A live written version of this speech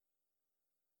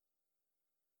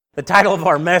The title of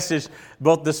our message,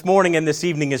 both this morning and this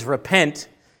evening, is Repent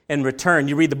and Return.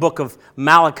 You read the book of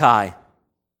Malachi.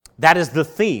 That is the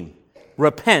theme.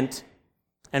 Repent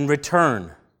and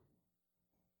return.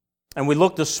 And we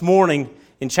looked this morning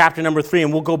in chapter number 3,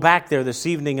 and we'll go back there this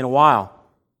evening in a while.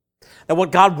 That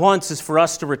what God wants is for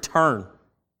us to return.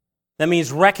 That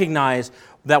means recognize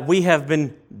that we have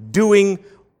been doing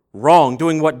wrong,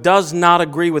 doing what does not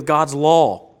agree with God's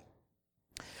law.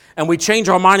 And we change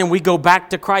our mind and we go back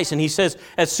to Christ. And He says,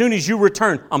 as soon as you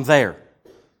return, I'm there.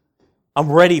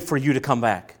 I'm ready for you to come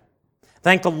back.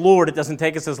 Thank the Lord it doesn't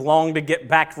take us as long to get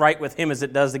back right with Him as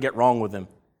it does to get wrong with Him.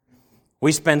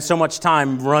 We spend so much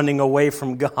time running away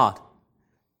from God.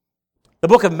 The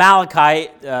book of Malachi,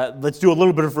 let's do a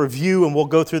little bit of review and we'll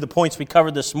go through the points we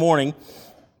covered this morning.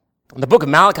 The book of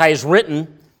Malachi is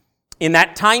written in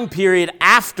that time period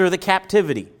after the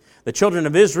captivity. The children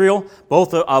of Israel,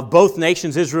 both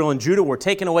nations, Israel and Judah, were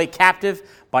taken away captive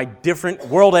by different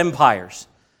world empires.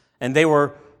 And they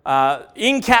were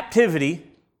in captivity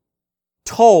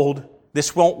told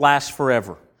this won't last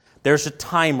forever. There's a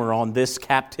timer on this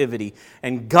captivity,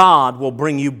 and God will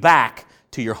bring you back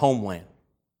to your homeland.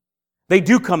 They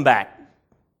do come back.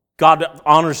 God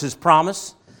honors His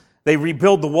promise. They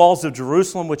rebuild the walls of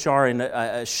Jerusalem, which are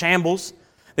in shambles.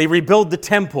 They rebuild the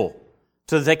temple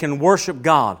so that they can worship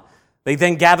God. They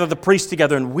then gather the priests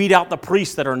together and weed out the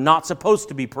priests that are not supposed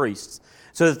to be priests,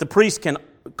 so that the priests can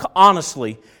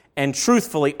honestly and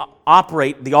truthfully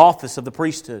operate the office of the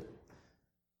priesthood.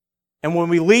 And when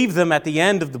we leave them at the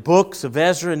end of the books of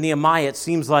Ezra and Nehemiah, it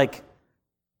seems like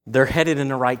they're headed in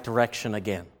the right direction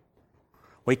again.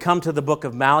 We come to the book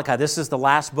of Malachi. This is the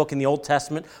last book in the Old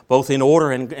Testament, both in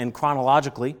order and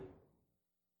chronologically.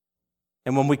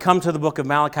 And when we come to the book of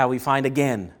Malachi, we find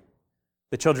again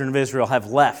the children of Israel have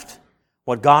left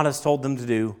what God has told them to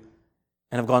do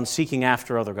and have gone seeking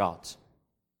after other gods.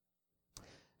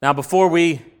 Now, before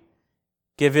we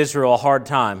give Israel a hard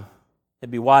time,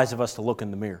 it'd be wise of us to look in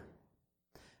the mirror.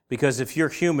 Because if you're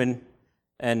human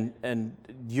and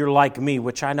you're like me,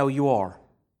 which I know you are,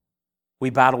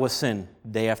 we battle with sin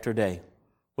day after day.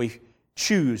 We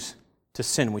choose to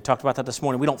sin. We talked about that this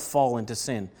morning. We don't fall into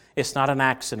sin. It's not an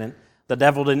accident. The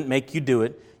devil didn't make you do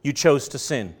it. You chose to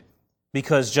sin.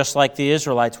 Because just like the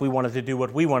Israelites, we wanted to do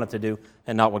what we wanted to do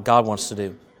and not what God wants to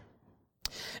do.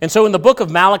 And so in the book of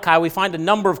Malachi, we find a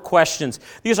number of questions.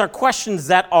 These are questions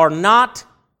that are not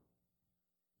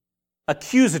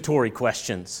accusatory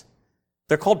questions.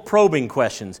 They're called probing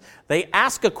questions. They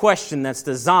ask a question that's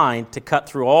designed to cut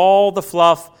through all the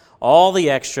fluff, all the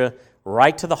extra,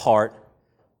 right to the heart,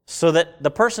 so that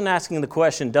the person asking the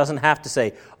question doesn't have to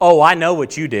say, "Oh, I know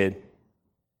what you did."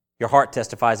 Your heart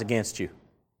testifies against you.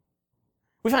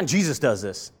 We find Jesus does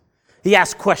this. He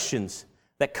asks questions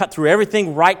that cut through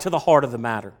everything right to the heart of the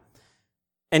matter.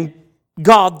 And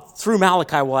God, through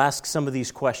Malachi, will ask some of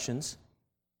these questions.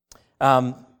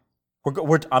 I'm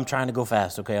trying to go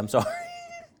fast, okay? I'm sorry.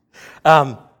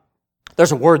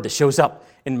 There's a word that shows up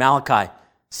in Malachi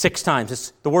 6 times.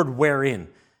 It's the word wherein.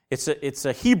 It's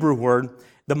a Hebrew word.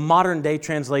 The modern day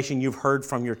translation you've heard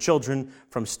from your children,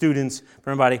 from students,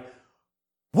 from everybody.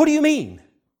 What do you mean?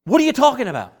 What are you talking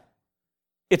about?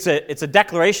 It's a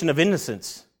declaration of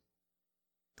innocence.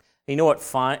 You know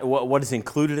what is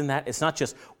included in that? It's not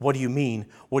just, what do you mean?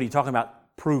 What are you talking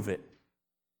about? Prove it.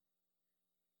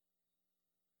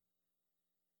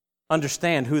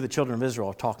 Understand who the children of Israel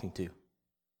are talking to.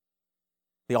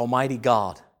 The Almighty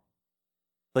God.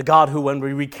 The God who, when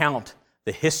we recount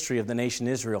the history of the nation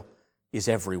Israel, is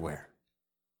everywhere.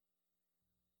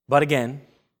 But again,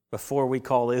 before we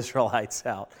call the Israelites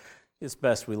out, it's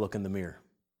best we look in the mirror.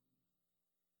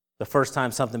 The first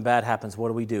time something bad happens,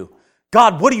 what do?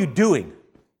 God, what are you doing?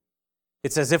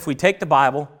 It's as if we take the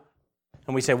Bible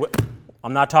and we say,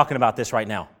 I'm not talking about this right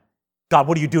now. God,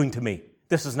 what are you doing to me?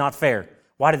 This is not fair.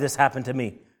 Why did this happen to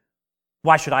me?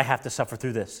 Why should I have to suffer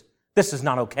through this? This is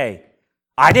not okay.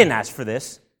 I didn't ask for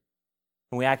this.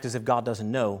 And we act as if God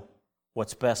doesn't know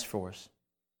what's best for us.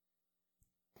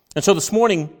 And so this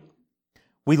morning,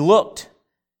 we looked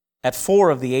at 4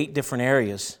 of the 8 different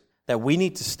areas that we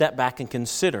need to step back and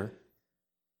consider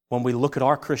when we look at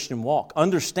our Christian walk.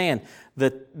 Understand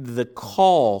that the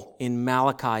call in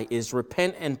Malachi is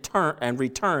repent and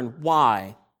return.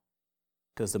 Why?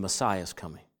 Because the Messiah is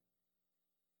coming.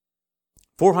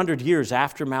 400 years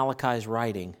after Malachi's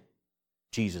writing,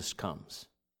 Jesus comes.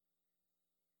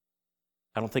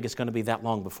 I don't think it's going to be that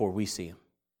long before we see Him.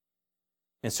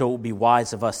 And so it will be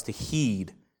wise of us to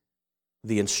heed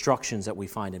the instructions that we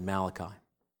find in Malachi.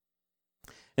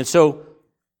 And so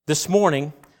this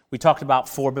morning, we talked about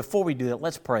 4. Before we do that,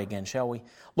 let's pray again, shall we?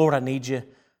 Lord, I need you.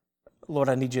 Lord,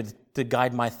 I need you to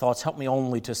guide my thoughts. Help me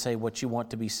only to say what you want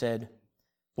to be said.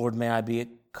 Lord, may I be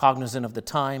cognizant of the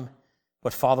time.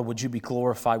 But Father, would you be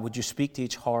glorified? Would you speak to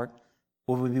each heart?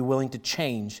 Would we be willing to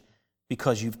change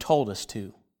because you've told us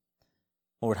to?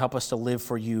 Lord, help us to live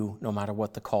for you no matter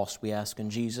what the cost, we ask in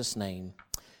Jesus' name.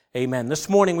 Amen. This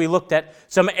morning we looked at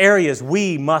some areas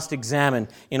we must examine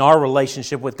in our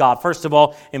relationship with God. First of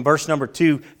all, in verse number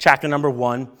 2, chapter number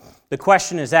 1, the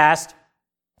question is asked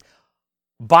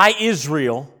by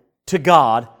Israel to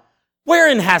God,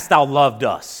 wherein hast thou loved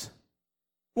us?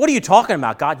 What are you talking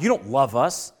about, God? You don't love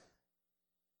us.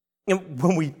 And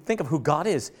when we think of who God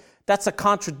is, that's a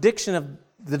contradiction of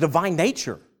the divine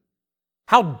nature.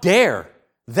 How dare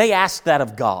they ask that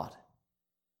of God?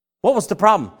 What was the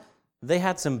problem? They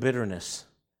had some bitterness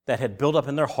that had built up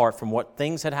in their heart from what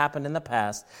things had happened in the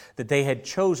past that they had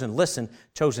chosen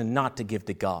not to give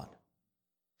to God.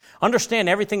 Understand,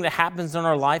 everything that happens in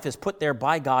our life is put there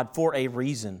by God for a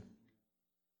reason.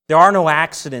 There are no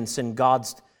accidents in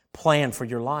God's plan for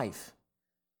your life.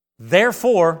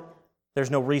 Therefore, there's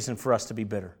no reason for us to be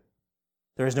bitter.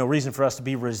 There is no reason for us to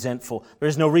be resentful. There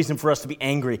is no reason for us to be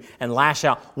angry and lash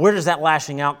out. Where does that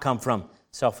lashing out come from?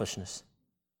 Selfishness.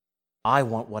 I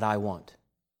want what I want.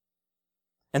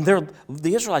 And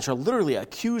the Israelites are literally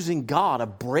accusing God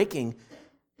of breaking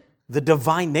the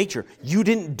divine nature. You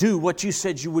didn't do what you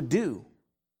said you would do.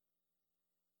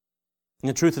 And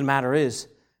the truth of the matter is,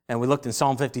 and we looked in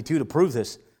Psalm 52 to prove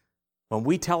this, when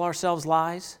we tell ourselves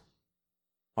lies,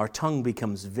 our tongue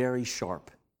becomes very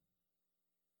sharp.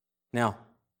 Now,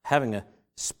 having a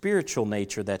spiritual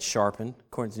nature that's sharpened,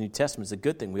 according to the New Testament, is a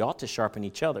good thing. We ought to sharpen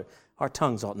each other. Our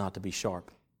tongues ought not to be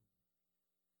sharp.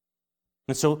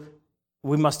 And so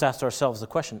we must ask ourselves the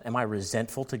question, am I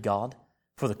resentful to God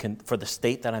for the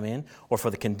state that I'm in, or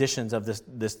for the conditions of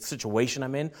this situation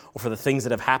I'm in, or for the things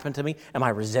that have happened to me? Am I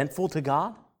resentful to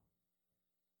God?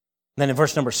 Then in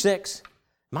verse number 6,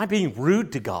 am I being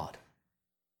rude to God?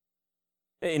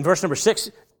 In verse number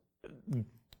 6,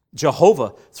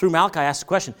 Jehovah, through Malachi, asks the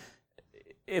question,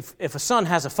 if a son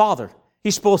has a father,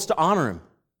 he's supposed to honor him.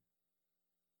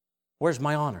 Where's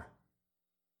my honor?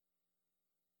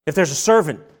 If there's a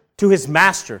servant to his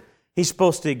master, he's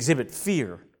supposed to exhibit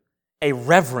fear, a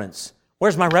reverence.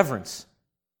 Where's my reverence?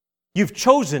 You've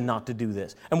chosen not to do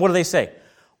this. And what do they say?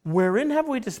 Wherein have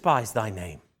we despised thy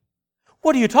name?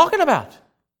 What are you talking about?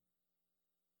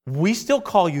 We still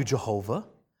call you Jehovah,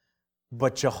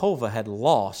 but Jehovah had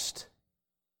lost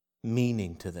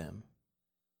meaning to them.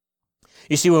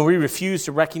 You see, when we refuse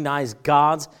to recognize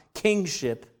God's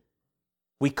kingship,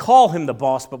 we call him the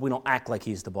boss, but we don't act like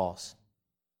he's the boss.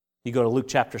 You go to Luke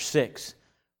chapter 6.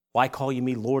 Why call you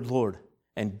me Lord, Lord,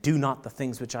 and do not the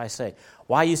things which I say?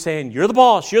 Why are you saying, you're the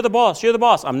boss, you're the boss, you're the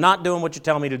boss? I'm not doing what you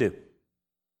tell me to do.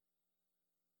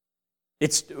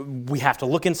 We have to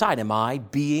look inside. Am I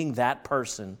being that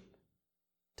person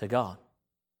to God?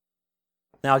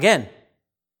 Now again,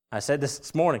 I said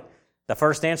this morning, the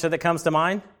first answer that comes to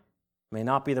mind may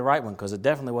not be the right one, because it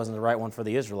definitely wasn't the right one for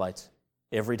the Israelites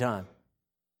every time.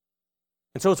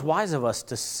 And so it's wise of us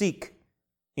to seek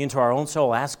into our own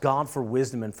soul, ask God for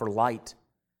wisdom and for light.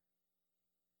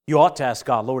 You ought to ask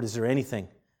God, Lord, is there anything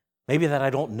maybe that I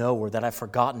don't know, or that I've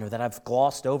forgotten, or that I've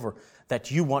glossed over, that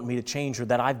you want me to change, or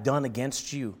that I've done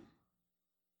against you?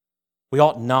 We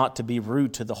ought not to be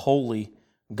rude to the holy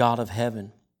God of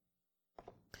heaven.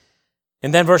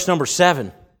 And then verse number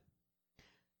 7,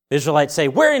 the Israelites say,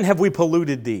 wherein have we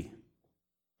polluted thee?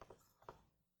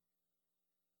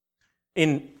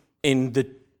 In the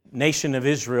nation of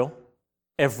Israel,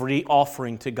 every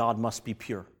offering to God must be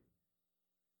pure.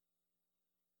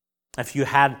 If you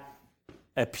had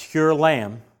a pure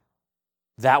lamb,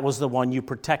 that was the one you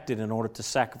protected in order to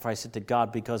sacrifice it to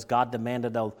God, because God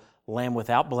demanded a lamb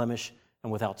without blemish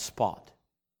and without spot.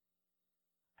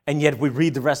 And yet we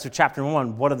read the rest of chapter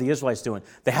 1, what are the Israelites doing?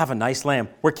 They have a nice lamb.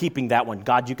 We're keeping that one.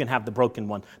 God, you can have the broken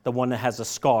one, the one that has a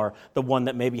scar, the one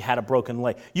that maybe had a broken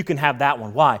leg. You can have that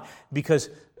one. Why? Because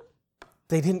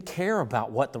they didn't care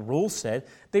about what the rules said.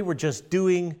 They were just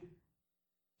doing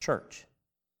church.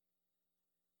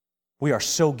 We are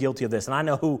so guilty of this. And I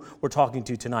know who we're talking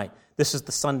to tonight. This is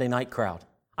the Sunday night crowd.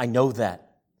 I know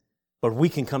that. But we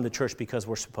can come to church because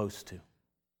we're supposed to.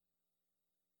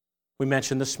 We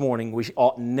mentioned this morning we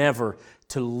ought never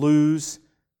to lose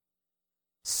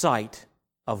sight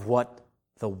of what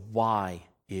the why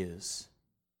is.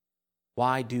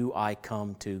 Why do I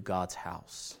come to God's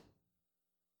house?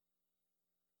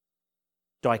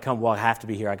 Do I come? Well, I have to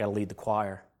be here. I got to lead the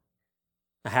choir.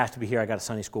 I have to be here. I got a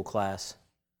Sunday school class.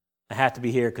 I have to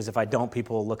be here because if I don't,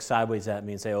 people will look sideways at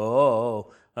me and say,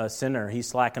 oh, a sinner, he's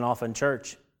slacking off in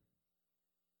church.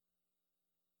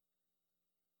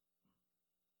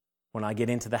 when I get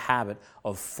into the habit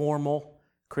of formal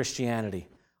Christianity,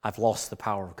 I've lost the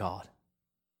power of God.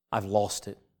 I've lost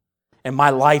it. And my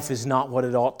life is not what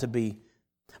it ought to be.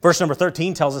 Verse number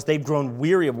 13 tells us they've grown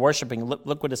weary of worshiping.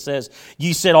 Look what it says.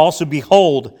 Ye said also,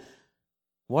 behold,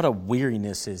 what a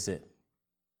weariness is it.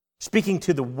 Speaking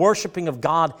to the worshiping of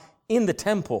God in the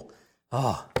temple.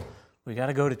 Oh, we got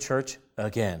to go to church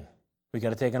again. We got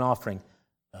to take an offering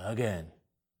again.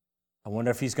 I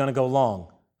wonder if he's going to go long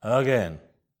again.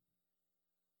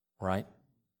 Right?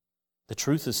 The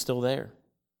truth is still there.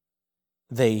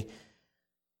 They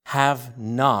have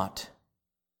not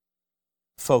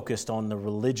focused on the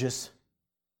religious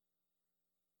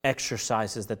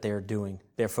exercises that they are doing.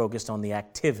 They're focused on the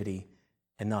activity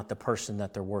and not the person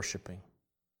that they're worshiping.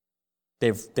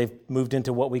 They've moved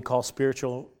into what we call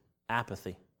spiritual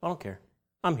apathy. I don't care.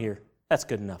 I'm here. That's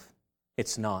good enough.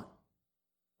 It's not.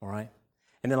 All right?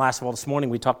 And then last of all, this morning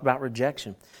we talked about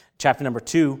rejection. Chapter number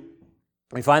 2,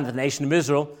 we find that the nation of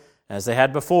Israel, as they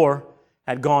had before,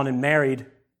 had gone and married.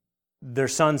 Their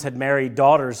sons had married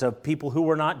daughters of people who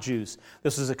were not Jews.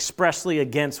 This was expressly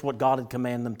against what God had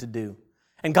commanded them to do.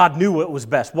 And God knew what was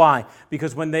best. Why?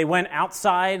 Because when they went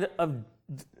outside of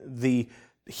the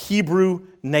Hebrew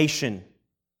nation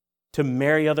to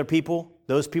marry other people,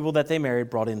 those people that they married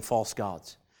brought in false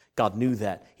gods. God knew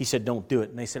that. He said, don't do it.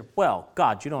 And they said, well,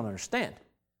 God, you don't understand.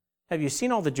 Have you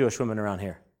seen all the Jewish women around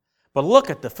here? But look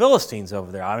at the Philistines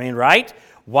over there. I mean, right?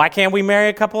 Why can't we marry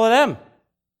a couple of them?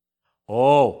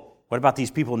 Oh, what about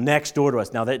these people next door to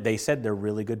us? Now, they said they're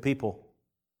really good people.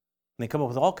 And they come up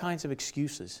with all kinds of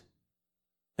excuses.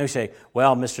 They say,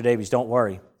 well, Mr. Davies, don't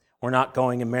worry. We're not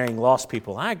going and marrying lost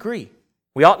people. I agree.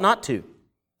 We ought not to.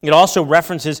 It also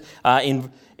references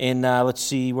let's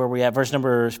see where we at, verse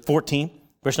number 14,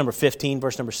 verse number 15,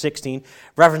 verse number 16,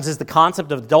 references the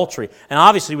concept of adultery. And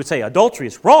obviously would say adultery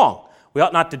is wrong. We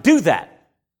ought not to do that.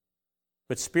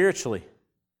 But spiritually,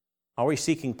 are we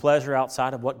seeking pleasure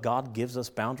outside of what God gives us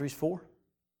boundaries for?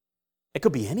 It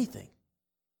could be anything.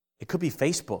 It could be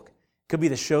Facebook. It could be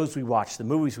the shows we watch, the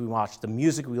movies we watch, the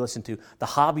music we listen to, the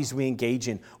hobbies we engage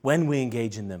in, when we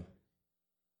engage in them.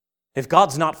 If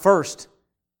God's not first,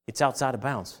 it's outside of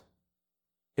bounds.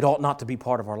 It ought not to be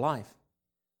part of our life.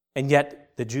 And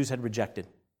yet, the Jews had rejected.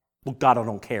 Well, God, I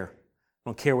don't care. I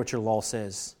don't care what your law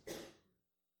says.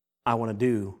 I want to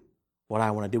do what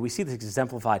I want to do. We see this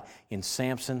exemplified in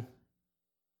Samson.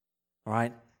 All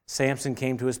right? Samson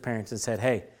came to his parents and said,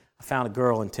 hey, I found a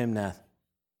girl in Timnath.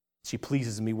 She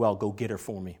pleases me well. Go get her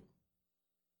for me.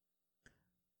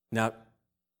 Now,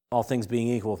 all things being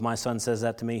equal, if my son says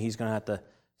that to me, he's going to have to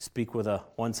speak with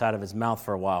one side of his mouth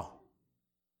for a while.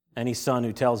 Any son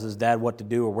who tells his dad what to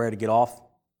do or where to get off,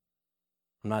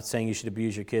 I'm not saying you should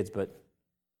abuse your kids, but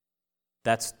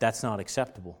that's not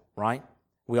acceptable, right?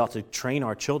 We ought to train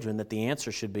our children that the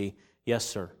answer should be, yes,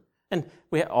 sir. And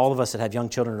all of us that have young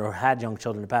children or had young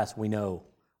children in the past, we know,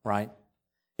 right?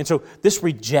 And so this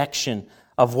rejection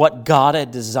of what God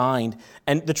had designed,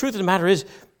 and the truth of the matter is,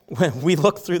 when we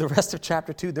look through the rest of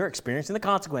chapter 2, they're experiencing the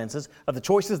consequences of the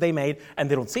choices they made, and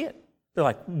they don't see it. They're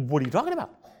like, what are you talking about?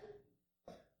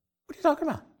 What are you talking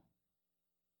about?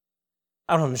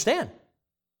 I don't understand.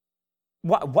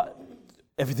 What?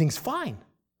 Everything's fine.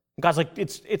 And God's like,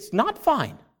 it's not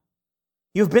fine.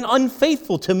 You've been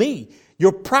unfaithful to me.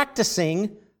 You're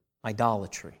practicing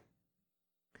idolatry.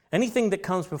 Anything that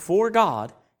comes before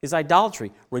God is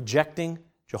idolatry, rejecting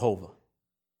Jehovah.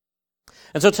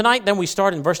 And so tonight, then, we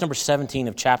start in verse number 17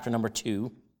 of chapter number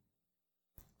 2.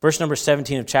 Verse number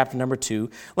 17 of chapter number 2.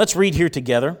 Let's read here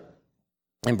together.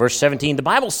 In verse 17, the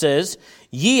Bible says,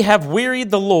 ye have wearied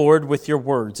the Lord with your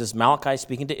words, as Malachi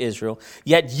speaking to Israel,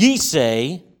 yet ye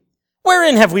say,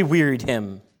 wherein have we wearied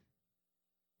him?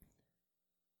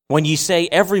 When ye say,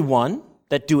 every one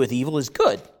that doeth evil is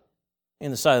good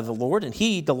in the sight of the Lord, and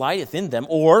he delighteth in them,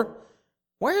 or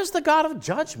where is the God of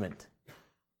judgment?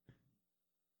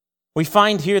 We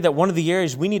find here that one of the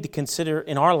areas we need to consider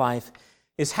in our life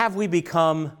is, have we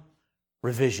become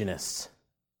revisionists?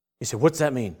 You say, what's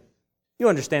that mean? You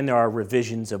understand there are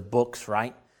revisions of books,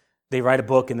 right? They write a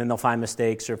book and then they'll find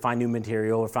mistakes or find new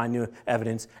material or find new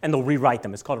evidence and they'll rewrite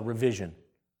them. It's called a revision,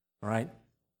 all right?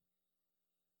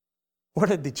 What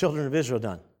had the children of Israel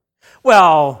done?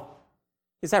 Well,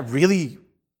 is that really,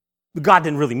 God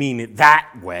didn't really mean it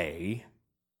that way.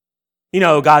 You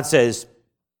know, God says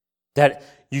that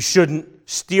you shouldn't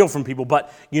steal from people,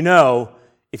 but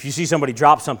if you see somebody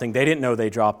drop something, they didn't know they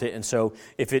dropped it, and so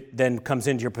if it then comes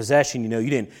into your possession, you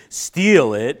didn't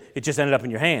steal it, it just ended up in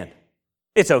your hand.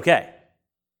 It's okay.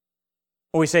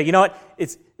 Or we say,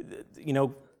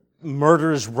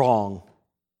 murder is wrong,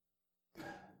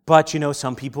 but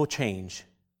some people change.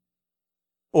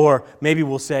 Or maybe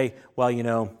we'll say,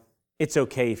 well, it's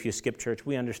okay if you skip church.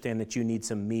 We understand that you need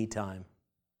some me time.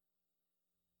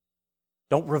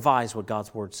 Don't revise what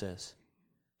God's Word says.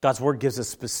 God's Word gives us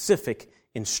specific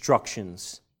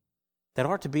instructions that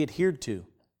are to be adhered to.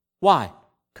 Why?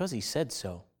 Because He said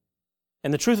so.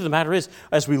 And the truth of the matter is,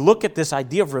 as we look at this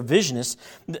idea of revisionists,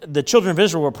 the children of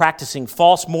Israel were practicing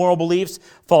false moral beliefs,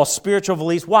 false spiritual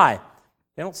beliefs. Why?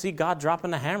 They don't see God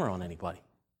dropping the hammer on anybody.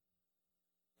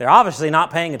 They're obviously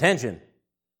not paying attention.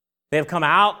 They have come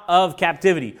out of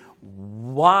captivity.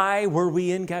 Why were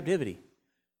we in captivity?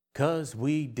 Because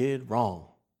we did wrong.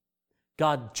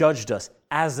 God judged us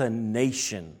as a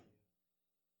nation.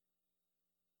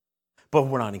 But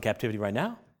we're not in captivity right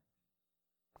now.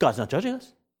 God's not judging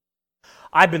us.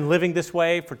 I've been living this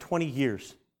way for 20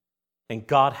 years, and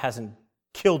God hasn't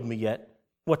killed me yet.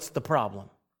 What's the problem?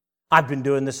 I've been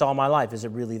doing this all my life. Is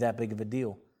it really that big of a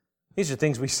deal? These are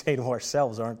things we say to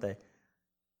ourselves, aren't they?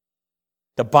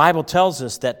 The Bible tells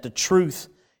us that the truth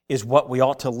is what we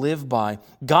ought to live by.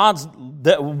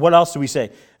 What else do we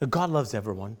say? God loves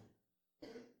everyone,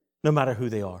 no matter who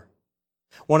they are.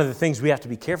 One of the things we have to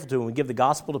be careful to when we give the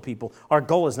gospel to people, our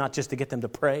goal is not just to get them to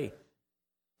pray.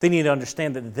 They need to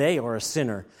understand that they are a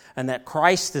sinner and that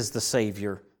Christ is the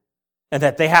Savior and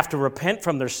that they have to repent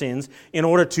from their sins in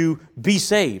order to be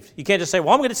saved. You can't just say, well,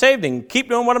 I'm going to get saved and keep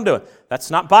doing what I'm doing.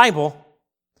 That's not Bible.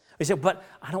 You say, but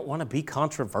I don't want to be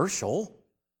controversial.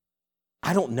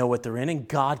 I don't know what they're in, and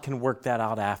God can work that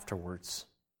out afterwards.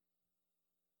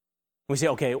 We say,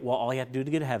 okay, well, all you have to do to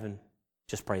get to heaven,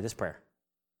 just pray this prayer.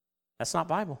 That's not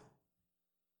Bible.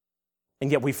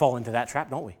 And yet we fall into that trap,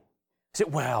 don't we? Say,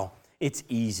 well, it's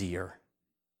easier,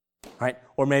 right?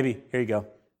 Or maybe, here you go,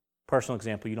 personal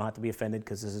example. You don't have to be offended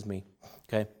because this is me,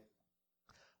 okay?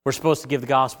 We're supposed to give the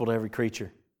gospel to every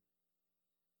creature.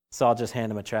 So I'll just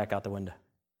hand him a tract out the window.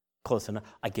 Close enough.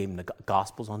 I gave him the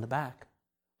gospels on the back.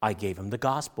 I gave him the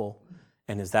gospel.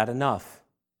 And is that enough?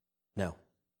 No,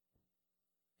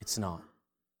 it's not.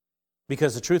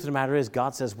 Because the truth of the matter is,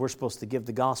 God says we're supposed to give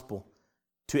the gospel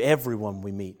to everyone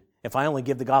we meet. If I only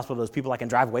give the gospel to those people I can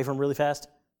drive away from really fast,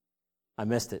 I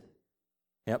missed it.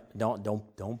 Yep,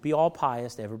 don't be all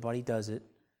pious. Everybody does it.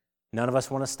 None of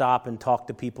us want to stop and talk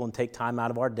to people and take time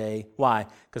out of our day. Why?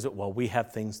 Because, we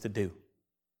have things to do.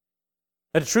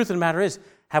 But the truth of the matter is,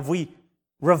 have we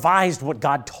revised what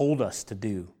God told us to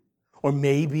do? Or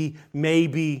maybe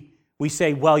we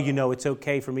say, it's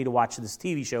okay for me to watch this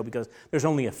TV show because there's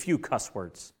only a few cuss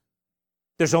words.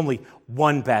 There's only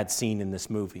one bad scene in this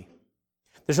movie.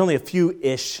 There's only a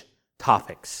few-ish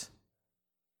topics.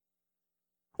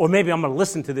 Or maybe I'm going to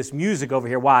listen to this music over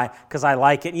here. Why? Because I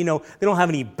like it. They don't have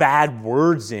any bad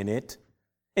words in it.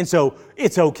 And so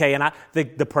it's okay. And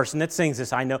the person that sings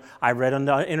this, I know, I read on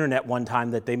the internet one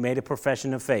time that they made a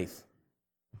profession of faith.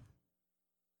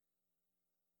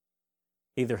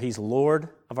 Either He's Lord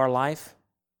of our life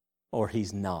or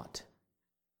He's not.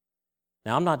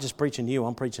 Now, I'm not just preaching to you,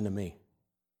 I'm preaching to me.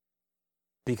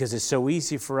 Because it's so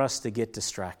easy for us to get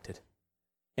distracted.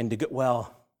 And to go,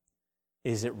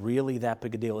 is it really that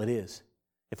big a deal? It is.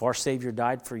 If our Savior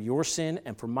died for your sin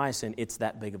and for my sin, it's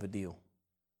that big of a deal.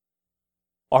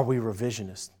 Are we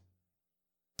revisionists?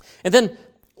 And then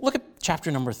look at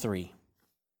chapter number 3.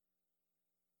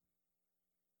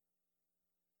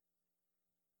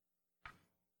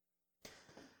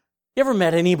 You ever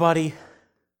met anybody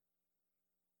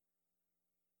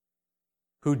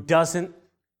who doesn't,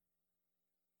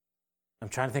 I'm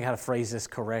trying to think how to phrase this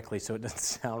correctly so it doesn't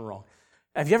sound wrong.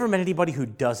 Have you ever met anybody who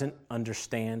doesn't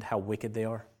understand how wicked they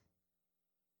are?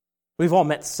 We've all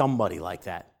met somebody like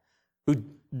that, who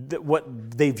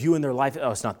what they view in their life,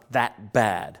 it's not that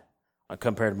bad.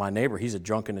 Compared to my neighbor, he's a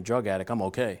drunk and a drug addict, I'm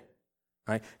okay.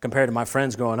 Right? Compared to my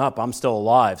friends growing up, I'm still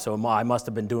alive, so I must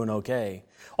have been doing okay.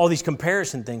 All these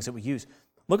comparison things that we use.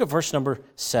 Look at verse number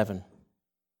 7.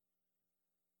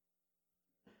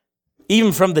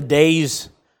 Even from the days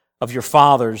of your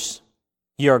fathers,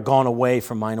 ye are gone away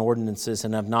from mine ordinances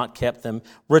and have not kept them.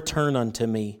 Return unto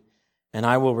me, and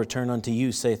I will return unto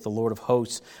you, saith the Lord of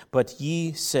hosts. But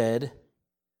ye said,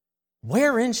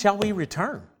 wherein shall we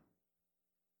return?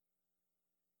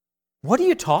 What are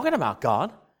you talking about,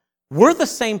 God? We're the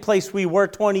same place we were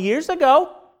 20 years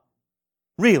ago.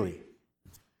 Really?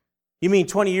 You mean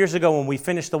 20 years ago when we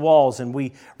finished the walls and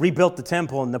we rebuilt the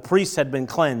temple and the priests had been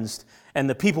cleansed and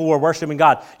the people were worshiping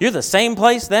God? You're the same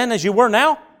place then as you were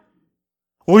now?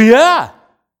 Well, yeah.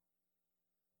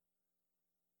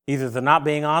 Either they're not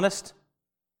being honest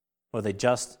or they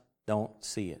just don't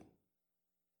see it.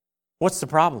 What's the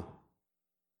problem?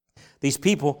 These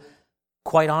people,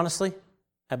 quite honestly,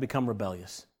 have become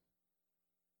rebellious.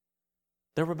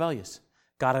 They're rebellious.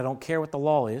 God, I don't care what the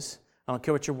law is. I don't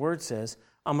care what your word says.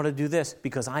 I'm going to do this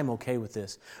because I'm okay with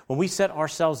this. When we set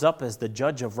ourselves up as the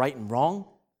judge of right and wrong,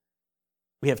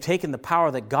 we have taken the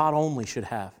power that God only should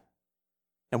have.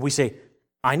 And we say,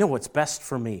 I know what's best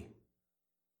for me.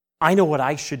 I know what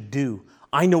I should do.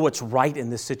 I know what's right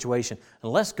in this situation.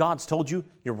 Unless God's told you,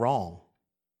 you're wrong.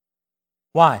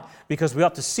 Why? Because we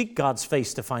ought to seek God's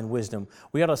face to find wisdom.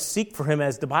 We ought to seek for Him,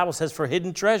 as the Bible says, for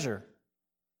hidden treasure.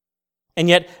 And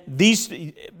yet, these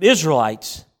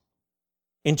Israelites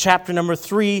in chapter number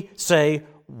 3 say,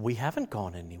 we haven't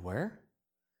gone anywhere.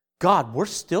 God, we're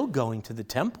still going to the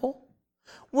temple.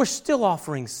 We're still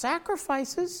offering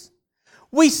sacrifices.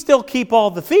 We still keep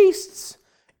all the feasts.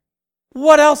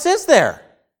 What else is there?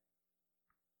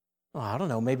 Well, I don't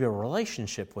know, maybe a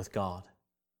relationship with God.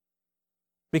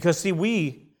 Because, see,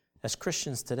 we, as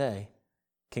Christians today,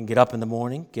 can get up in the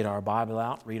morning, get our Bible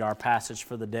out, read our passage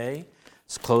for the day,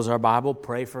 let's close our Bible,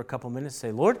 pray for a couple minutes,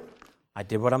 say, Lord, I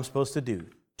did what I'm supposed to do.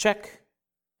 Check.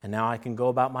 And now I can go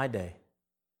about my day.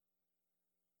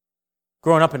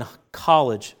 Growing up in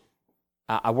college,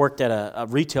 I worked at a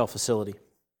retail facility.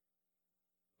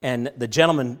 And the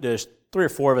gentleman, there's 3 or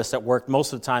 4 of us that worked.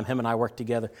 Most of the time, him and I worked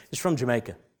together. He's from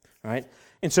Jamaica, right?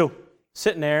 And so,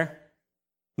 sitting there,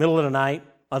 middle of the night,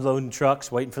 unloading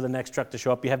trucks, waiting for the next truck to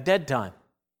show up, you have dead time.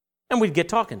 And we'd get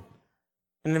talking.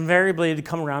 And invariably, it'd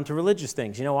come around to religious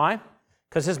things. You know why?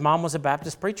 Because his mom was a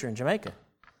Baptist preacher in Jamaica.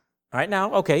 All right,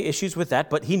 now, okay, issues with that,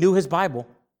 but he knew his Bible.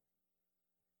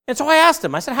 And so I asked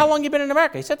him, I said, how long have you been in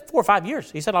America? He said, 4 or 5 years.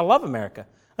 He said, I love America.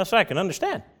 I said, I can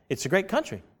understand. It's a great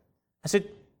country. I said,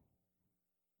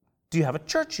 do you have a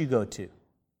church you go to?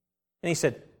 And he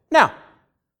said, no.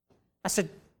 I said,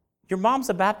 your mom's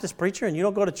a Baptist preacher and you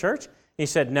don't go to church? And he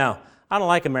said, no, I don't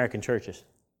like American churches.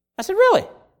 I said, really?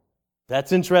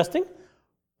 That's interesting.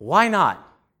 Why not?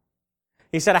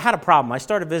 He said, I had a problem. I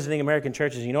started visiting American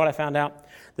churches. And you know what I found out?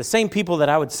 The same people that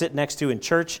I would sit next to in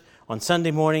church on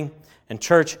Sunday morning and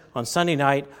church on Sunday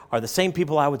night are the same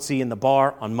people I would see in the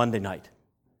bar on Monday night.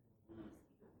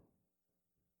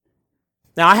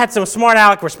 Now, I had some smart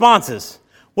aleck responses.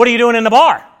 What are you doing in the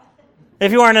bar?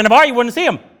 If you weren't in the bar, you wouldn't see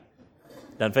him.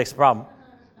 Doesn't fix the problem.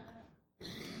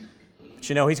 But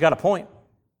you know, he's got a point.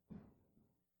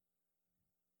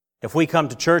 If we come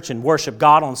to church and worship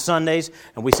God on Sundays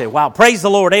and we say, wow, praise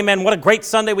the Lord, amen, what a great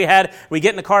Sunday we had. We get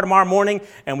in the car tomorrow morning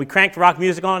and we crank the rock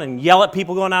music on and yell at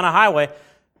people going down a highway.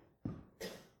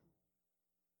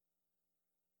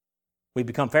 We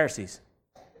become Pharisees.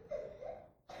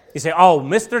 You say, oh,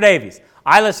 Mr. Davies,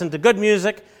 I listen to good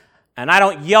music and I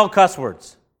don't yell cuss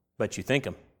words, but you think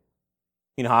them.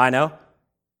 You know how I know?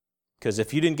 Because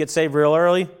if you didn't get saved real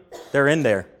early, they're in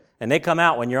there. And they come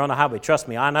out when you're on the highway. Trust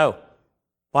me, I know.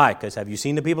 Why? Because have you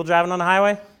seen the people driving on the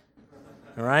highway?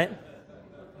 All right?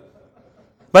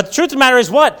 But the truth of the matter is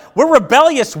what? We're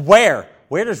rebellious where?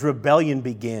 Where does rebellion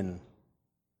begin?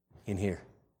 In here.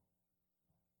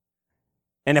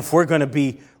 And if we're going to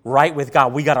be right with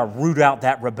God, we got to root out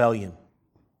that rebellion.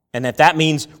 And that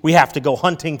means we have to go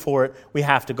hunting for it. We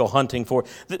have to go hunting for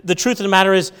it. The truth of the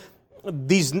matter is,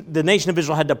 the nation of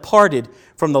Israel had departed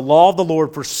from the law of the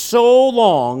Lord for so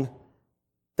long,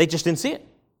 they just didn't see it.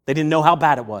 They didn't know how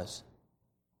bad it was.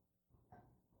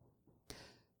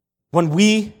 When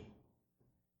we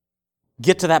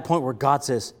get to that point where God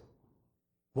says,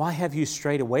 why have you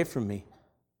strayed away from me?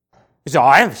 You say,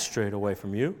 I haven't strayed away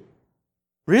from you.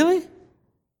 Really?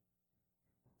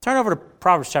 Turn over to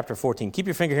Proverbs chapter 14. Keep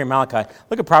your finger here in Malachi.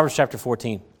 Look at Proverbs chapter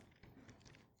 14.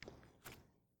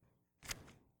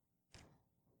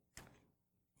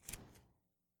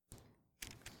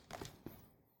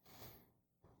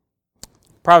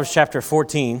 Proverbs chapter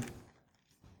 14.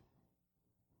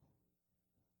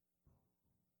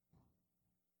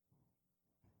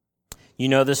 You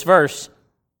know this verse.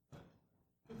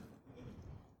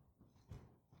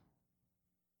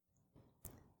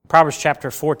 Proverbs chapter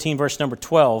 14, verse number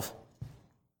 12.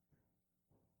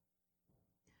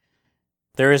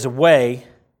 There is a way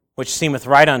which seemeth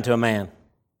right unto a man,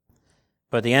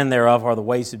 but the end thereof are the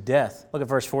ways of death. Look at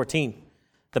verse 14.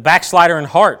 The backslider in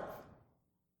heart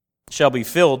shall be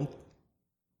filled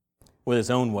with his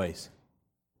own ways,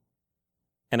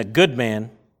 and a good man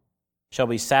shall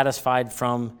be satisfied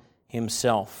from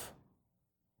himself.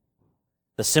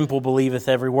 The simple believeth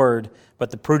every word,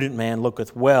 but the prudent man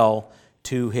looketh well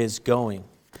to his going.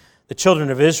 The children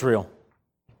of Israel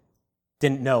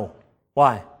didn't know.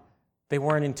 Why? They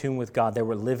weren't in tune with God. They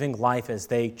were living life as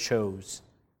they chose.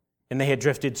 And they had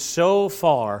drifted so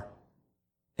far,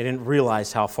 they didn't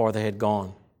realize how far they had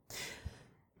gone.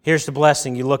 Here's the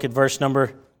blessing. You look at verse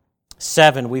number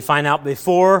 7. We find out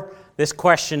before this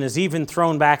question is even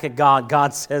thrown back at God,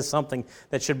 God says something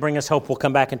that should bring us hope. We'll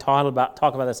come back and talk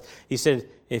about this. He said,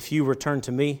 if you return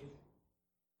to me,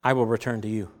 I will return to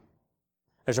you.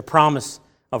 There's a promise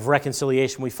of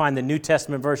reconciliation. We find the New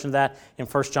Testament version of that in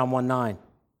 1 John 1:9.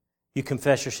 You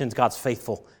confess your sins, God's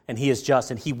faithful, and He is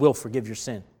just, and He will forgive your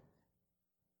sin.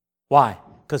 Why?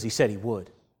 Because He said He would.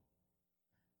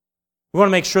 We want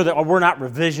to make sure that we're not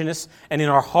revisionists, and in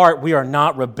our heart we are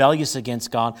not rebellious against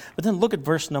God. But then look at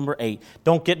verse number 8.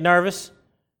 Don't get nervous.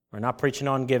 We're not preaching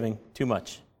on giving too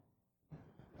much.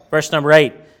 Verse number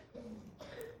 8.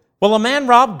 Will a man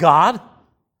rob God?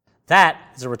 That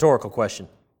is a rhetorical question.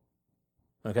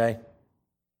 Okay?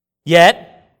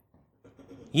 Yet,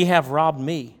 ye have robbed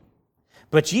me.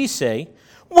 But ye say,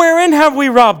 wherein have we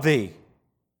robbed thee?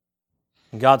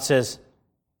 And God says,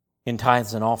 in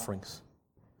tithes and offerings.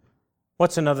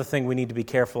 What's another thing we need to be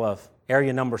careful of?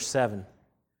 Area number 7,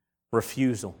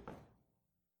 refusal.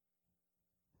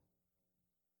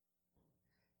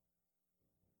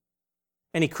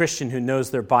 Any Christian who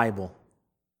knows their Bible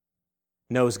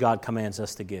knows God commands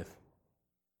us to give.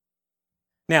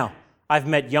 Now, I've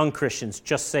met young Christians,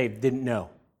 just saved, didn't know.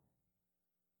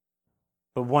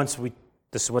 But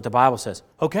this is what the Bible says.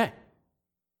 Okay.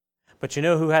 But you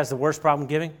know who has the worst problem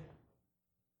giving?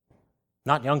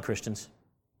 Not young Christians.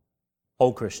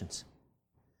 Old Christians.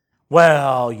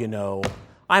 Well,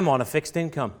 I'm on a fixed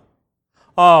income.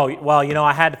 Oh, well,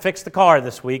 I had to fix the car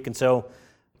this week, and so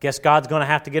I guess God's going to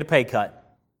have to get a pay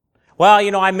cut.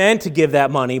 Well, I meant to give that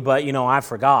money, but, I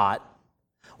forgot.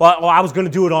 Well, I was going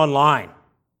to do it online,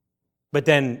 but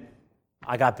then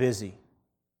I got busy.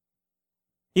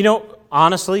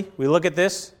 Honestly, we look at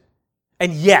this,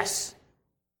 and yes,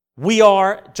 we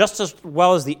are, just as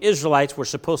well as the Israelites, we're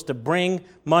supposed to bring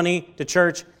money to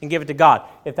church and give it to God.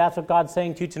 If that's what God's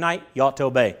saying to you tonight, you ought to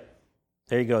obey.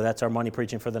 There you go. That's our money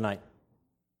preaching for the night.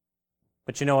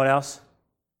 But you know what else?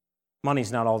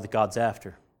 Money's not all that God's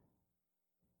after.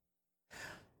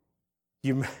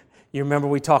 You remember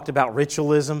we talked about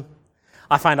ritualism?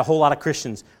 I find a whole lot of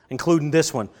Christians, including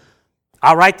this one.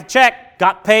 I'll write the check.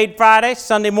 Got paid Friday,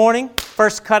 Sunday morning.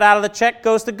 First cut out of the check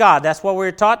goes to God. That's what we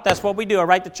were taught. That's what we do. I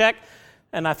write the check,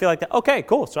 and I feel like, okay,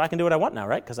 cool. So I can do what I want now,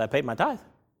 right? Because I paid my tithe.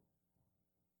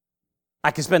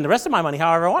 I can spend the rest of my money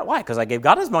however I want. Why? Because I gave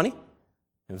God His money.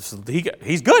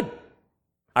 He's good.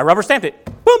 I rubber stamped it.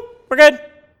 Boom, we're good.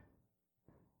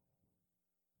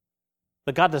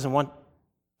 But God doesn't want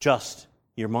just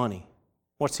your money.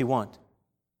 What's He want?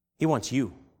 He wants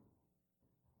you.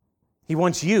 He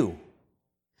wants you.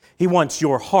 He wants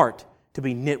your heart to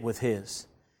be knit with His.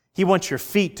 He wants your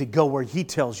feet to go where He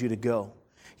tells you to go.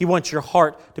 He wants your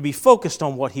heart to be focused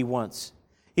on what He wants.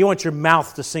 He wants your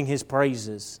mouth to sing His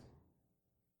praises.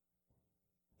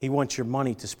 He wants your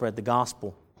money to spread the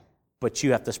gospel, but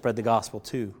you have to spread the gospel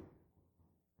too.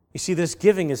 You see, this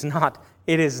giving is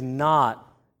not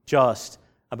just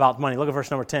about money. Look at verse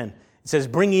number 10. It says,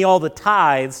 bring ye all the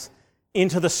tithes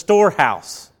into the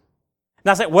storehouse. And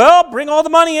I said, well, bring all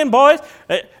the money in, boys.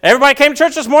 Everybody came to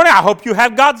church this morning. I hope you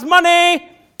have God's money.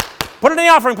 Put it in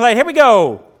the offering plate. Here we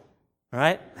go. All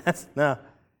right? No. It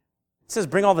says,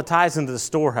 bring all the tithes into the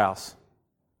storehouse.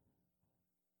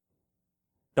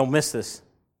 Don't miss this.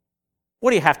 What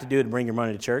do you have to do to bring your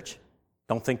money to church?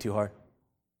 Don't think too hard.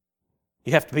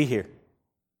 You have to be here.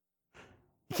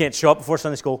 You can't show up before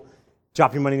Sunday school,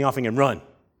 drop your money in the offering, and run.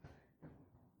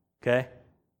 Okay?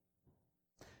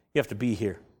 You have to be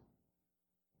here.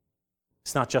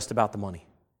 It's not just about the money.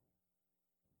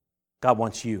 God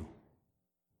wants you.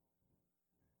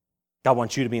 God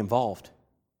wants you to be involved.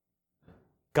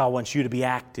 God wants you to be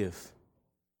active.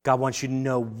 God wants you to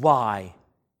know why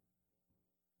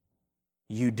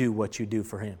you do what you do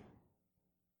for Him.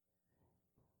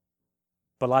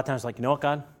 But a lot of times, you know what,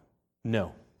 God?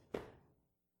 No.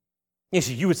 You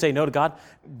see, you would say no to God.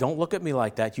 Don't look at me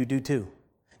like that. You do too.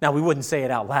 Now, we wouldn't say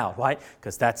it out loud, right?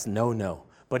 Because that's no.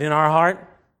 But in our heart,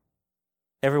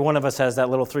 every one of us has that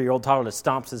little 3-year-old toddler that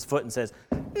stomps his foot and says,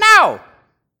 no!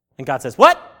 And God says,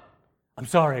 what? I'm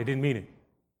sorry, I didn't mean it.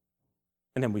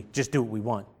 And then we just do what we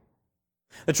want.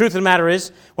 The truth of the matter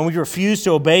is, when we refuse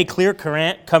to obey clear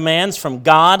commands from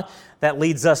God, that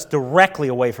leads us directly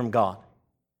away from God.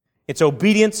 It's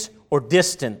obedience or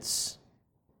distance.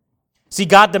 See,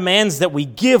 God demands that we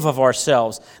give of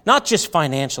ourselves, not just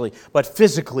financially, but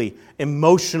physically,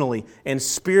 emotionally, and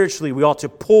spiritually. We ought to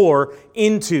pour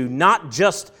into not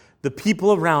just the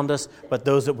people around us, but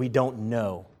those that we don't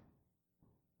know.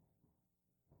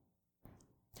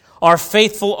 Our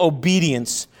faithful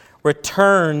obedience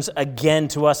returns again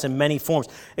to us in many forms.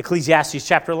 Ecclesiastes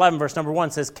chapter 11, verse number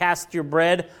 1 says, cast your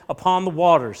bread upon the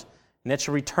waters, and it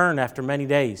shall return after many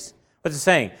days. What's it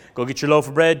saying? Go get your loaf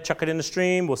of bread, chuck it in the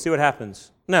stream, we'll see what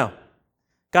happens. No.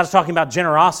 God's talking about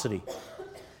generosity.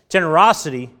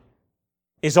 Generosity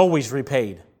is always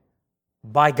repaid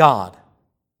by God.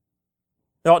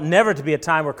 There ought never to be a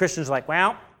time where Christians are like,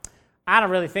 well, I don't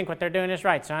really think what they're doing is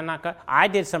right, so I'm not going. I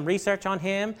did some research on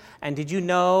him, and did you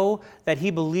know that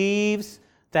he believes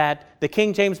that the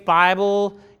King James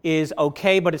Bible is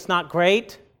okay, but it's not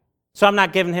great? So I'm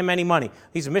not giving him any money.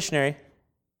 He's a missionary.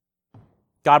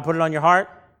 God put it on your heart.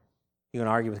 You going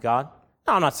to argue with God?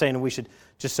 No, I'm not saying that we should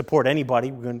just support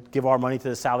anybody. We're going to give our money to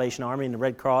the Salvation Army and the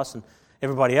Red Cross and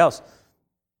everybody else.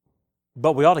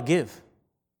 But we ought to give.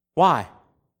 Why?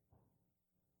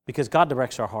 Because God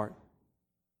directs our heart.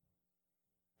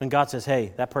 When God says,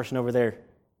 hey, that person over there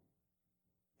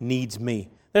needs me.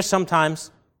 There's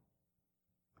sometimes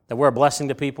that we're a blessing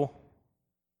to people.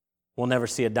 We'll never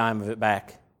see a dime of it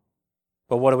back.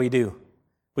 But what do?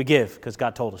 We give because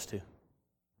God told us to.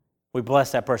 We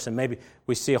bless that person. Maybe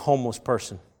we see a homeless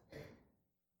person.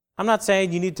 I'm not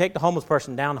saying you need to take the homeless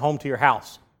person down home to your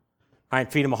house. All right,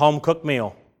 feed them a home-cooked meal.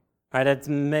 All right, that's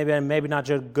maybe not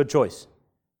a good choice.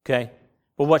 Okay?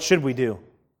 But what should we do?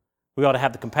 We ought to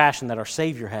have the compassion that our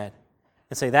Savior had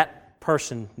and say that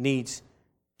person needs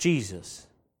Jesus.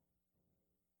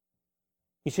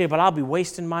 You say, but I'll be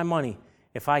wasting my money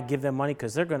if I give them money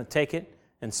because they're going to take it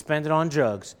and spend it on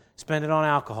drugs, spend it on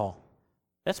alcohol.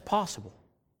 That's possible.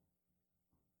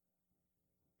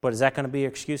 But is that going to be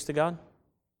an excuse to God?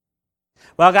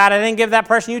 Well, God, I didn't give that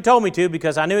person you told me to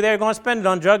because I knew they were going to spend it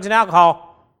on drugs and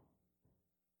alcohol.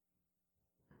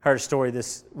 Heard a story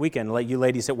this weekend. You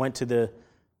ladies that went to the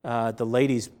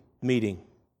ladies' meeting.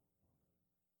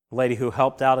 A lady who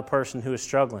helped out a person who was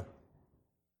struggling.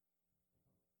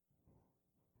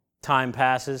 Time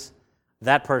passes.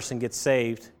 That person gets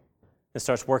saved and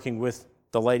starts working with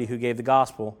the lady who gave the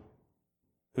gospel,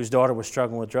 whose daughter was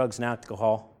struggling with drugs and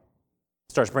alcohol.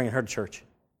 Starts bringing her to church.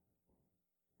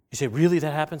 You say, really,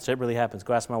 that happens? It really happens.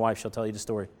 Go ask my wife. She'll tell you the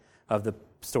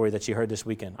story that she heard this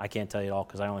weekend. I can't tell you it all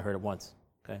because I only heard it once.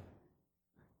 Okay.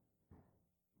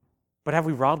 But have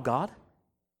we robbed God?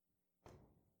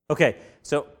 Okay,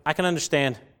 so I can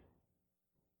understand,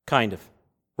 kind of,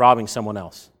 robbing someone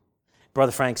else.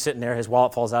 Brother Frank's sitting there, his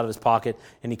wallet falls out of his pocket,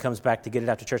 and he comes back to get it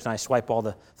after church, and I swipe all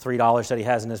the $3 that he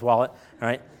has in his wallet, all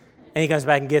right? And he comes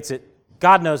back and gets it.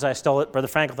 God knows I stole it. Brother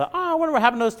Frank thought, I wonder what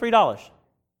happened to those $3.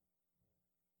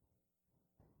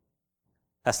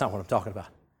 That's not what I'm talking about.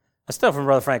 I steal from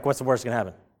Brother Frank. What's the worst that can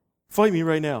happen? Fight me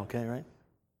right now, okay, right?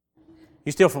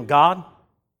 You steal from God?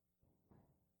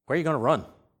 Where are you going to run?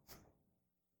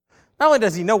 Not only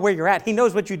does he know where you're at, he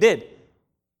knows what you did.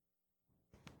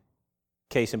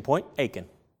 Case in point, Achan.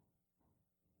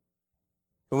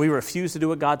 When we refuse to do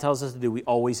what God tells us to do, we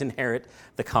always inherit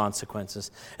the consequences.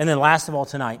 And then last of all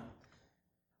tonight,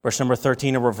 verse number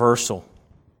 13, a reversal.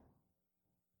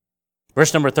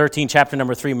 Verse number 13, chapter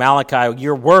number 3, Malachi,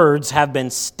 your words have been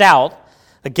stout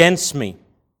against me,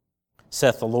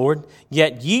 saith the Lord.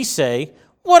 Yet ye say,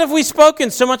 what have we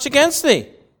spoken so much against thee?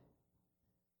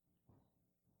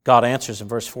 God answers in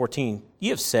verse 14, ye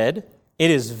have said,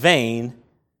 it is vain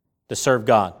to serve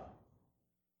God.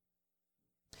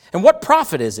 And what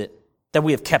profit is it that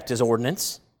we have kept his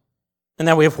ordinance, and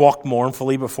that we have walked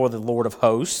mournfully before the Lord of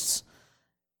hosts?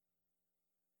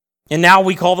 And now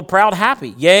we call the proud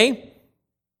happy. Yea,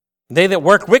 they that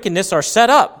work wickedness are set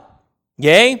up.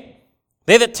 Yea,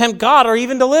 they that tempt God are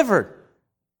even delivered.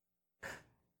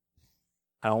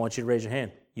 I don't want you to raise your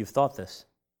hand. You've thought this.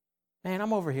 Man,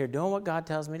 I'm over here doing what God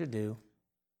tells me to do.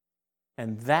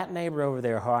 And that neighbor over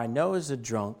there, who I know is a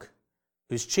drunk,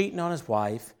 who's cheating on his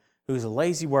wife, who's a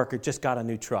lazy worker, just got a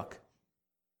new truck.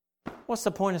 What's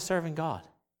the point of serving God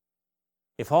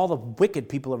if all the wicked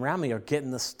people around me are getting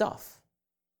the stuff?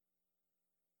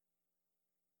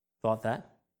 Thought that?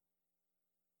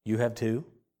 You have too.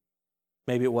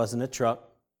 Maybe it wasn't a truck.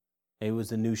 Maybe it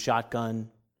was a new shotgun.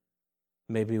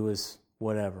 Maybe it was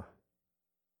whatever.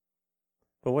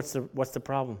 But what's the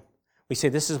problem? We say,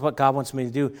 this is what God wants me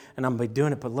to do, and I'm going to be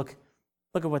doing it, but look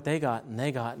at what they got, and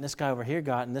this guy over here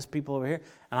got, and this people over here,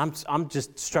 and I'm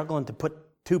just struggling to put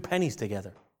 2 pennies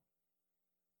together.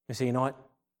 You say, you know what?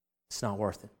 It's not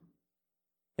worth it.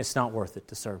 It's not worth it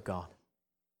to serve God.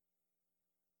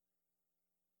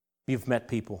 You've met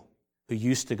people who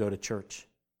used to go to church,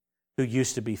 who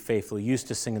used to be faithful, used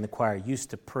to sing in the choir, used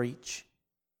to preach,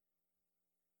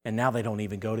 and now they don't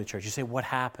even go to church. You say, what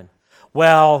happened?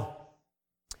 Well,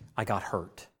 I got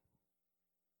hurt.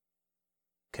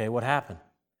 Okay, what happened?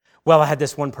 Well, I had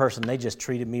this one person, they just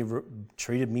treated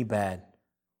me bad.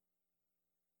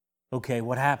 Okay,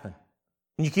 what happened?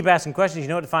 And you keep asking questions, you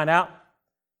know what to find out?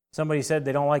 Somebody said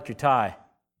they don't like your tie.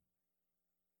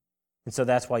 And so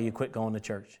that's why you quit going to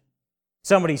church.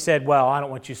 Somebody said, well, I don't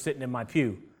want you sitting in my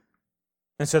pew.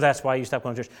 And so that's why you stopped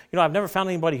going to church. You know, I've never found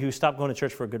anybody who stopped going to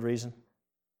church for a good reason.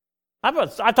 I've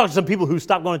talked to some people who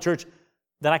stopped going to church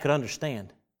that I could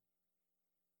understand.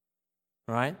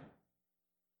 Right?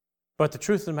 But the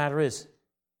truth of the matter is,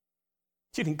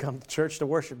 you didn't come to church to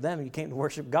worship them. You came to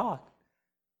worship God.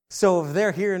 So if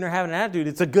they're here and they're having an attitude,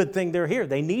 it's a good thing they're here.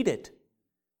 They need it.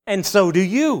 And so do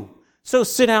you. So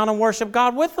sit down and worship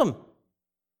God with them.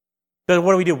 But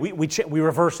what do? We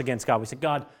reverse against God. We say,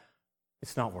 God,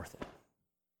 it's not worth it.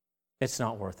 It's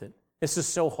not worth it. This is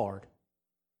so hard.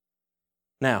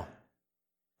 Now,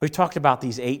 we've talked about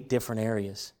these 8 different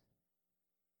areas.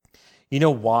 You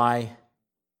know why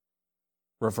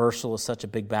reversal is such a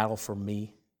big battle for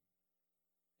me?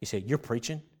 You say, you're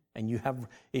preaching and you have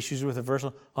issues with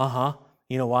reversal? Uh-huh.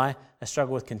 You know why? I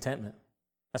struggle with contentment.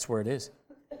 That's where it is.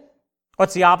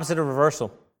 What's the opposite of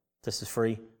reversal? This is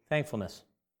free. Thankfulness.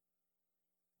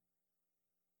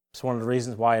 It's one of the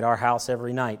reasons why at our house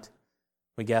every night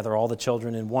we gather all the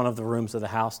children in one of the rooms of the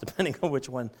house, depending on which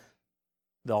one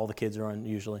all the kids are in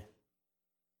usually.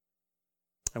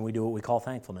 And we do what we call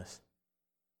thankfulness.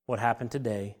 What happened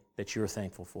today that you're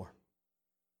thankful for?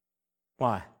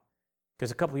 Why?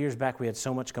 Because a couple years back we had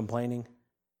so much complaining,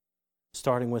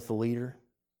 starting with the leader,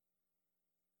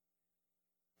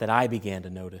 that I began to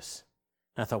notice.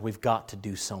 And I thought, we've got to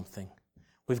do something.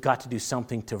 We've got to do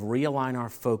something to realign our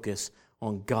focus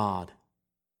on God.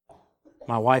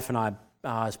 My wife and I, it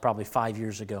was probably 5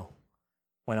 years ago,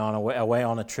 went away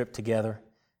on a trip together,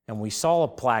 and we saw a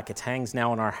plaque. It hangs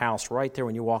now in our house right there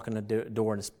when you walk in the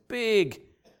door, and it's big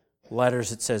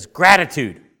letters. It says,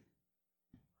 gratitude.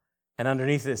 And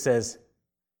underneath it says,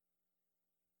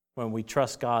 when we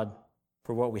trust God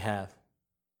for what we have,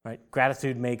 right?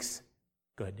 Gratitude makes,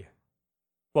 go ahead, dear.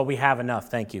 Well, we have enough,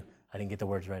 thank you. I didn't get the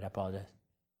words right, I apologize.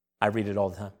 I read it all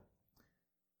the time.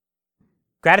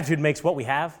 Gratitude makes what we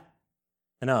have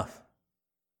enough.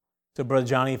 So, Brother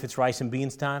Johnny, if it's rice and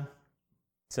beans time,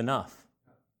 it's enough.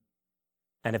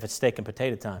 And if it's steak and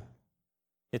potato time,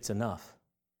 it's enough.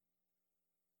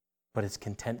 But it's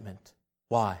contentment.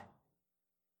 Why?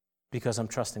 Because I'm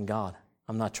trusting God.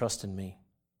 I'm not trusting me.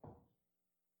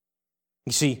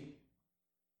 You see,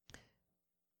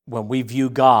 when we view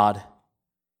God,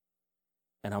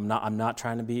 and I'm not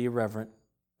trying to be irreverent,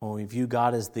 when we view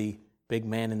God as the big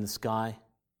man in the sky,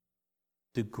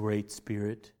 the great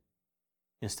Spirit,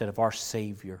 instead of our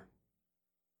Savior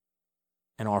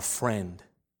and our friend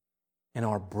and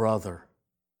our brother,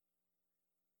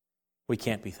 we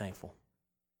can't be thankful.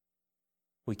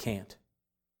 We can't.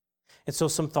 And so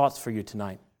some thoughts for you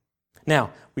tonight.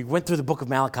 Now, we went through the book of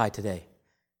Malachi today.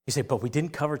 You say, but we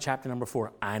didn't cover chapter number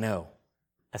 4. I know.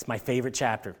 That's my favorite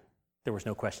chapter. There was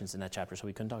no questions in that chapter, so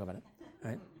we couldn't talk about it.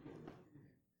 Right?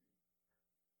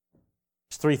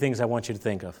 There's 3 things I want you to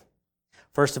think of.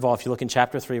 First of all, if you look in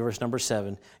chapter 3, verse number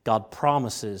 7, God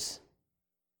promises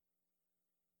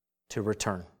to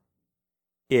return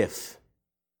if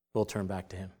we'll turn back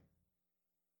to Him.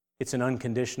 It's an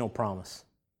unconditional promise.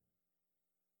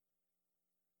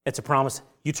 It's a promise.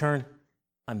 You turn,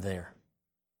 I'm there.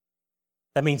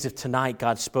 That means if tonight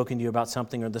God's spoken to you about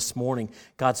something, or this morning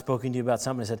God's spoken to you about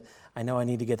something and said, I know I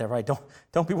need to get that right.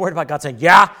 Don't be worried about God saying,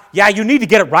 yeah, you need to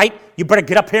get it right. You better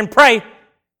get up here and pray.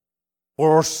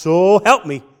 Or so help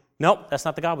me. Nope, that's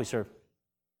not the God we serve.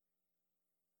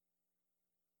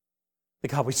 The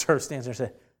God we serve stands there and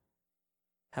says,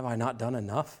 have I not done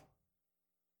enough?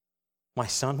 My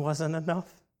son wasn't enough?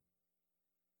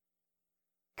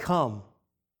 Come,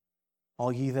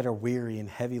 all ye that are weary and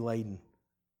heavy laden,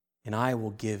 and I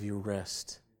will give you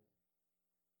rest.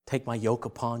 Take my yoke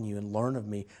upon you and learn of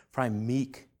me, for I am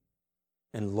meek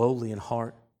and lowly in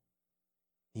heart.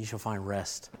 And you shall find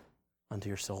rest unto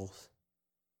your souls.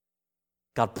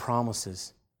 God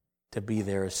promises to be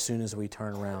there as soon as we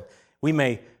turn around. We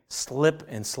may slip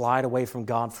and slide away from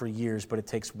God for years, but it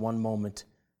takes one moment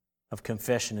of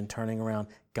confession and turning around.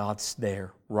 God's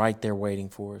there, right there waiting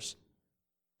for us.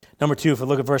 Number 2, if we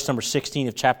look at verse number 16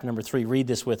 of chapter number 3, read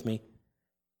this with me.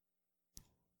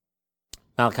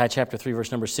 Malachi chapter 3,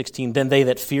 verse number 16. Then they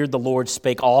that feared the Lord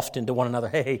spake often to one another.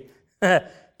 Hey,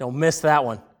 don't miss that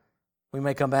one. We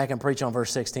may come back and preach on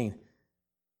verse 16.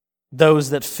 Those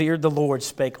that feared the Lord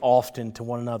spake often to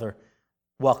one another.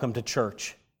 Welcome to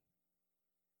church.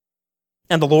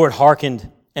 And the Lord hearkened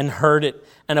and heard it,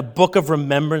 and a book of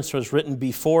remembrance was written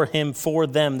before him for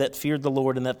them that feared the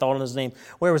Lord and that thought on his name.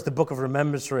 Where was the book of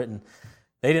remembrance written?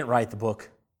 They didn't write the book.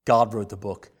 God wrote the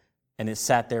book, and it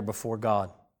sat there before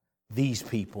God. These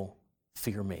people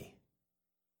fear me.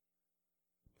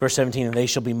 Verse 17, and they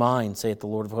shall be mine, saith the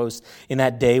Lord of hosts, in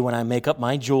that day when I make up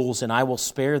my jewels, and I will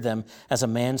spare them as a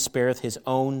man spareth his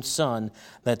own son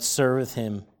that serveth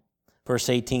him. Verse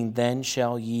 18, then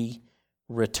shall ye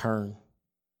return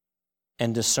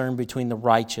and discern between the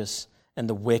righteous and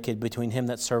the wicked, between him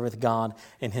that serveth God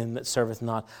and him that serveth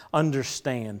not.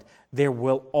 Understand, there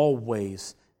will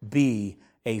always be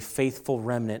a faithful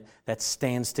remnant that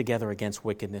stands together against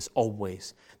wickedness,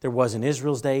 always. There was in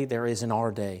Israel's day, there is in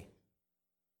our day.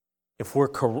 If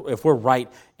we're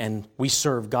right and we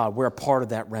serve God, we're a part of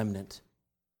that remnant.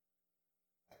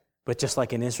 But just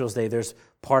like in Israel's day, there's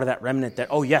part of that remnant that,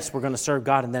 oh yes, we're going to serve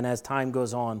God, and then as time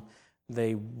goes on,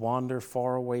 they wander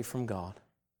far away from God.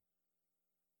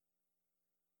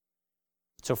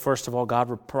 So first of all,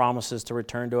 God promises to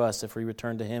return to us if we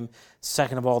return to Him.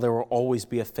 Second of all, there will always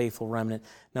be a faithful remnant.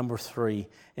 Number 3,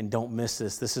 and don't miss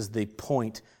this, this is the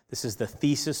point, this is the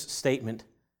thesis statement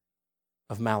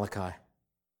of Malachi.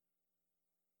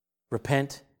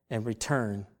 Repent and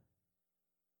return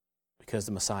because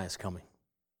the Messiah is coming.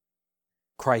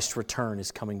 Christ's return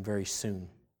is coming very soon.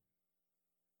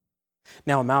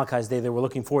 Now in Malachi's day, they were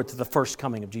looking forward to the first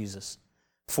coming of Jesus.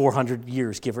 400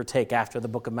 years, give or take, after the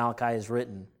book of Malachi is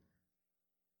written,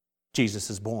 Jesus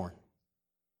is born.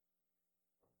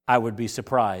 I would be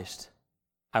surprised.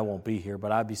 I won't be here,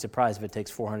 but I'd be surprised if it takes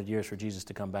 400 years for Jesus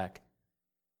to come back.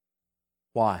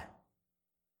 Why?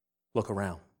 Look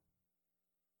around.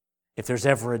 If there's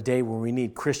ever a day where we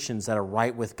need Christians that are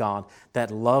right with God, that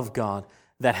love God,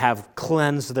 that have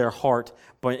cleansed their heart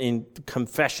in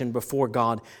confession before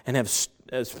God and have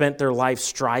spent their life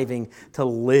striving to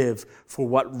live for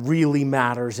what really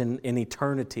matters in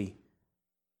eternity,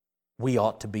 we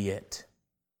ought to be it.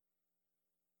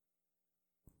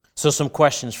 So some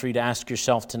questions for you to ask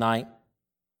yourself tonight.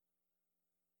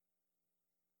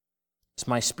 Is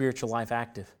my spiritual life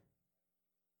active?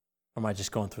 Or am I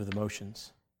just going through the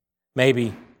motions?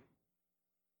 Maybe,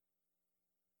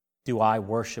 do I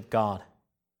worship God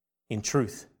in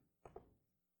truth?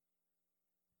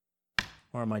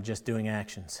 Or am I just doing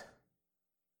actions?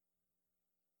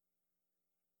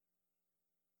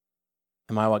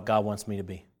 Am I what God wants me to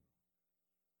be?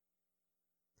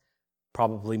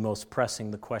 Probably most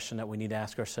pressing, the question that we need to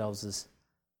ask ourselves is,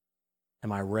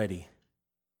 am I ready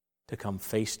to come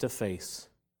face to face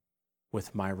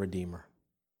with my Redeemer?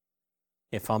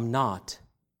 If I'm not,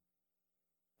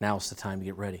 now's the time to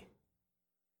get ready.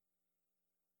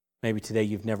 Maybe today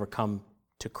you've never come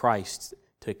to Christ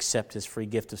to accept His free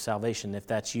gift of salvation. If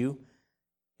that's you,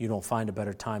 you don't find a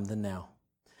better time than now.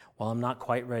 Well, I'm not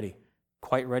quite ready.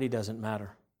 Quite ready doesn't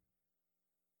matter.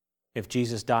 If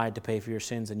Jesus died to pay for your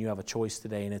sins, then you have a choice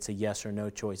today, and it's a yes or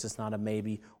no choice. It's not a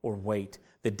maybe or wait.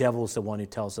 The devil's the one who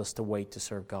tells us to wait to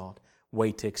serve God,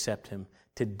 wait to accept Him.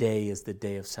 Today is the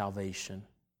day of salvation.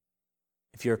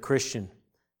 If you're a Christian,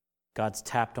 God's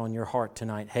tapped on your heart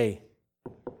tonight. Hey,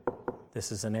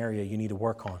 this is an area you need to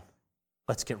work on.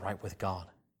 Let's get right with God.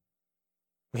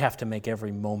 We have to make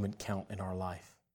every moment count in our life.